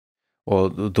Well,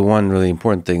 the one really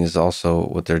important thing is also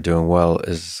what they're doing well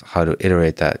is how to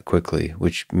iterate that quickly,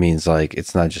 which means like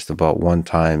it's not just about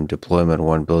one-time deployment of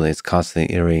one building. It's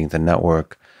constantly iterating the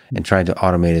network and trying to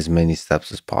automate as many steps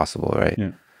as possible, right?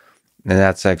 Yeah. And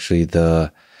that's actually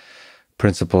the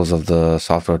principles of the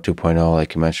software 2.0,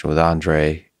 like you mentioned with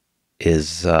Andre,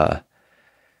 is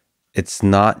it's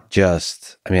not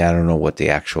just, I mean, I don't know what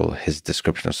his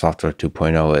description of software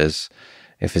 2.0 is,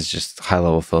 if it's just high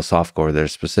level philosophical or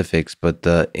there's specifics, but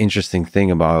the interesting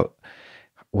thing about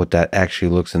what that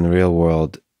actually looks in the real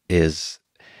world is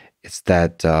it's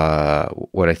that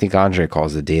what I think Andre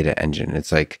calls the data engine.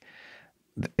 It's like,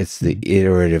 it's the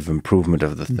iterative improvement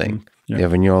of the thing. Yeah. You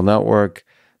have a neural network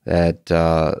that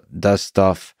does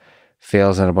stuff,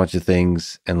 fails on a bunch of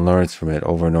things, and learns from it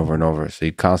over and over and over. So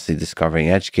you're constantly discovering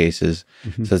edge cases.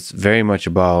 So it's very much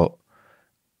about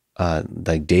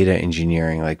like data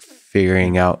engineering, like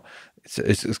figuring out.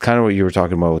 It's kind of what you were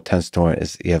talking about with TensorTorrent.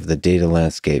 Is you have the data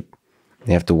landscape.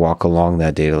 You have to walk along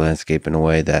that data landscape in a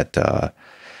way that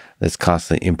that's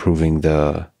constantly improving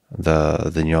the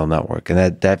neural network,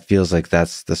 and that feels like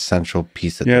that's the central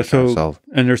piece that they're trying to solve.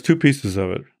 And there's two pieces of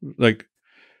it. Like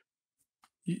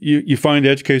you find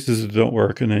edge cases that don't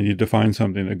work, and then you define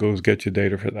something that goes get you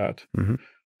data for that.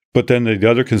 But then the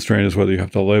other constraint is whether you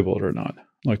have to label it or not.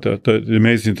 Like the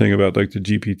amazing thing about like the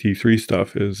GPT-3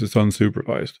 stuff is it's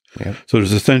unsupervised. Yep. So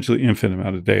there's essentially infinite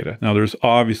amount of data. Now there's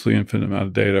obviously infinite amount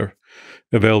of data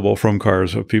available from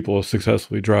cars of people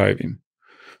successfully driving.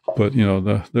 But you know,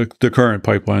 the current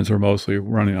pipelines are mostly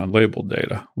running on labeled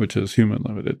data, which is human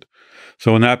limited.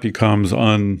 So when that becomes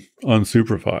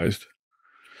unsupervised,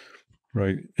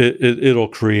 right, it'll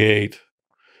create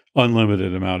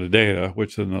unlimited amount of data,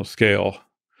 which then they'll scale.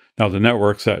 Now, the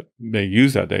networks that may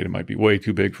use that data might be way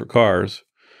too big for cars,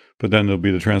 but then there'll be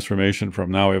the transformation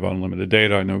from now I have unlimited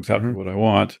data, I know exactly what I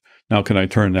want. Now, can I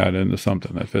turn that into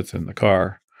something that fits in the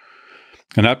car?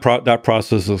 And that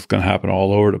process is going to happen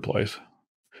all over the place.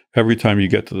 Every time you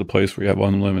get to the place where you have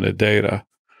unlimited data,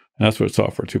 and that's what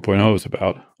software 2.0 is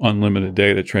about, unlimited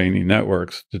data training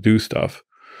networks to do stuff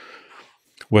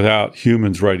without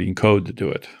humans writing code to do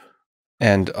it.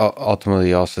 And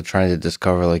ultimately also trying to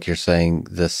discover, like you're saying,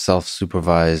 the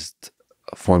self-supervised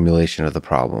formulation of the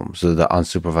problem. So the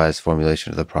unsupervised formulation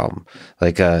of the problem.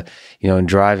 Like, in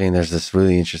driving, there's this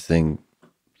really interesting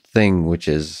thing, which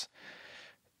is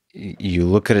you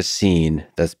look at a scene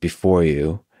that's before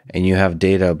you, and you have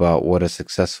data about what a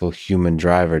successful human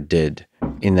driver did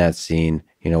in that scene,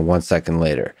 1 second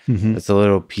later. It's a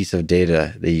little piece of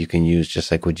data that you can use, just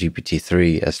like with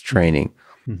GPT-3 as training.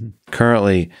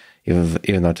 Currently,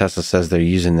 even though Tesla says they're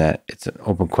using that, it's an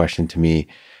open question to me.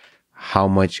 How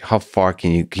far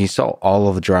can you solve all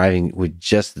of driving with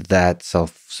just that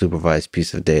self-supervised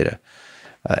piece of data?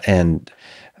 I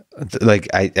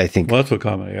think that's what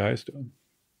Common AI is doing.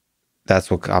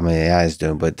 That's what Common AI is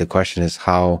doing. But the question is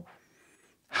how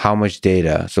much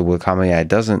data. So what Common AI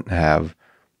doesn't have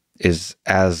is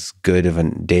as good of a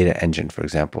data engine, for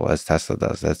example, as Tesla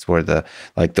does. That's where the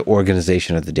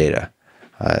organization of the data.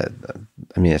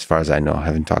 I mean, as far as I know, I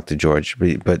haven't talked to George,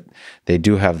 but they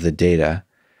do have the data.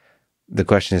 The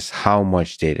question is how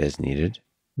much data is needed,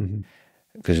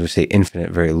 because we say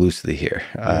infinite very loosely here.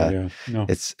 No.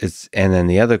 It's and then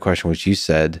the other question, which you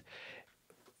said,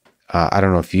 I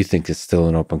don't know if you think it's still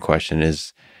an open question,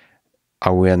 is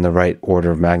are we on the right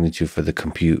order of magnitude for the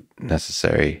compute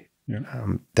necessary?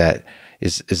 That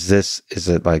is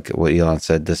it like what Elon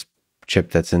said, this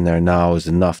chip that's in there now is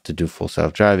enough to do full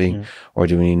self-driving, or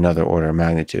do we need another order of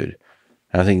magnitude?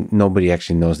 And I think nobody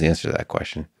actually knows the answer to that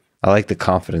question. I like the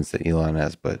confidence that Elon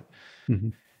has, but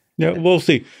we'll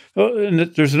see. And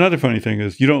there's another funny thing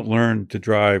is you don't learn to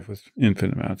drive with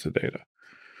infinite amounts of data.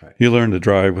 Right. You learn to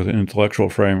drive with an intellectual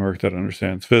framework that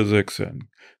understands physics and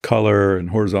color and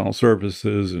horizontal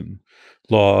surfaces and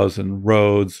laws and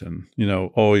roads and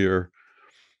all your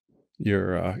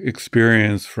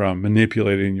experience from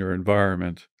manipulating your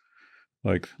environment.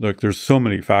 Like there's so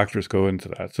many factors go into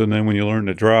that. So then when you learn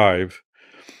to drive,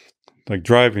 like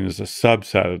driving is a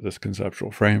subset of this conceptual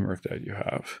framework that you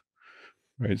have,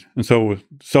 right? And so with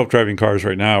self-driving cars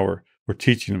right now, we're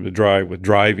teaching them to drive with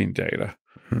driving data.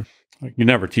 Like you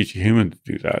never teach a human to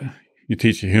do that. You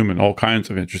teach a human all kinds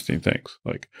of interesting things,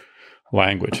 like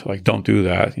language, like don't do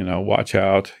that, watch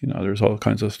out, there's all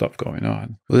kinds of stuff going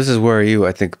on. Well, this is where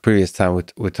I think the previous time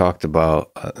we talked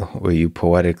about where you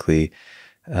poetically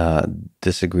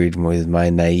disagreed with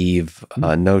my naive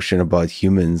notion about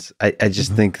humans. I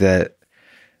just think that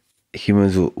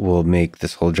humans will make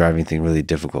this whole driving thing really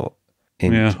difficult.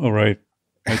 All right.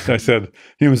 I said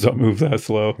humans don't move that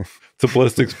slow. It's a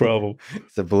ballistics problem.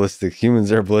 It's a ballistic.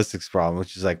 Humans are a ballistics problem,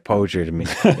 which is like poetry to me.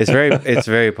 It's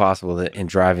very possible that in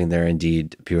driving they're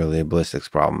indeed purely a ballistics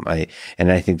problem. I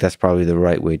think that's probably the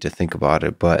right way to think about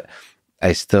it. But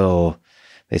I still,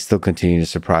 they still continue to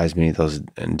surprise me. Those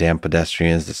damn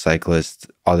pedestrians, the cyclists,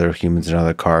 other humans in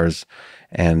other cars,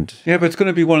 and Yeah, but it's going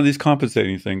to be one of these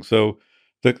compensating things. So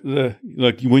the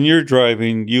like when you're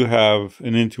driving, you have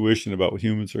an intuition about what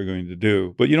humans are going to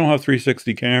do, but you don't have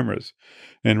 360 cameras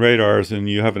and radars, and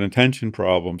you have an attention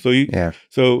problem. So yeah,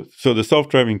 so the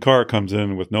self-driving car comes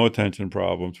in with no attention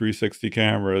problem, 360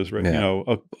 cameras, right? You yeah,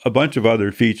 know, a bunch of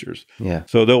other features. yeah,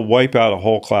 So they'll wipe out a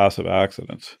whole class of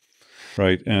accidents,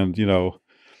 right? And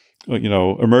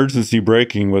emergency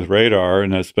braking with radar,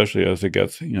 and especially as it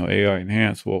gets, AI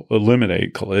enhanced, will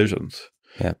eliminate collisions,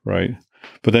 yeah. right?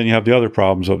 But then you have the other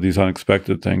problems of these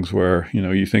unexpected things where,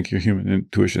 you think your human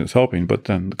intuition is helping, but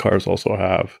then the cars also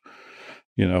have,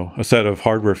 a set of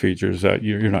hardware features that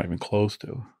you're not even close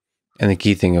to. And the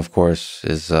key thing, of course,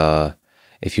 is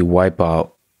if you wipe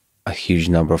out a huge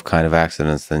number of kind of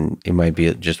accidents, then it might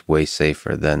be just way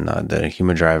safer than a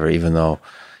human driver.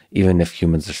 Even if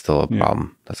humans are still a Yeah.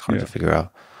 problem, that's hard Yeah. to figure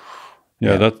out.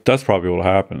 Yeah, Yeah, that's probably what will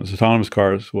happen. Is autonomous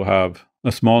cars will have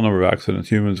a small number of accidents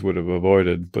humans would have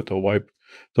avoided, but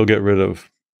they'll get rid of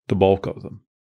the bulk of them.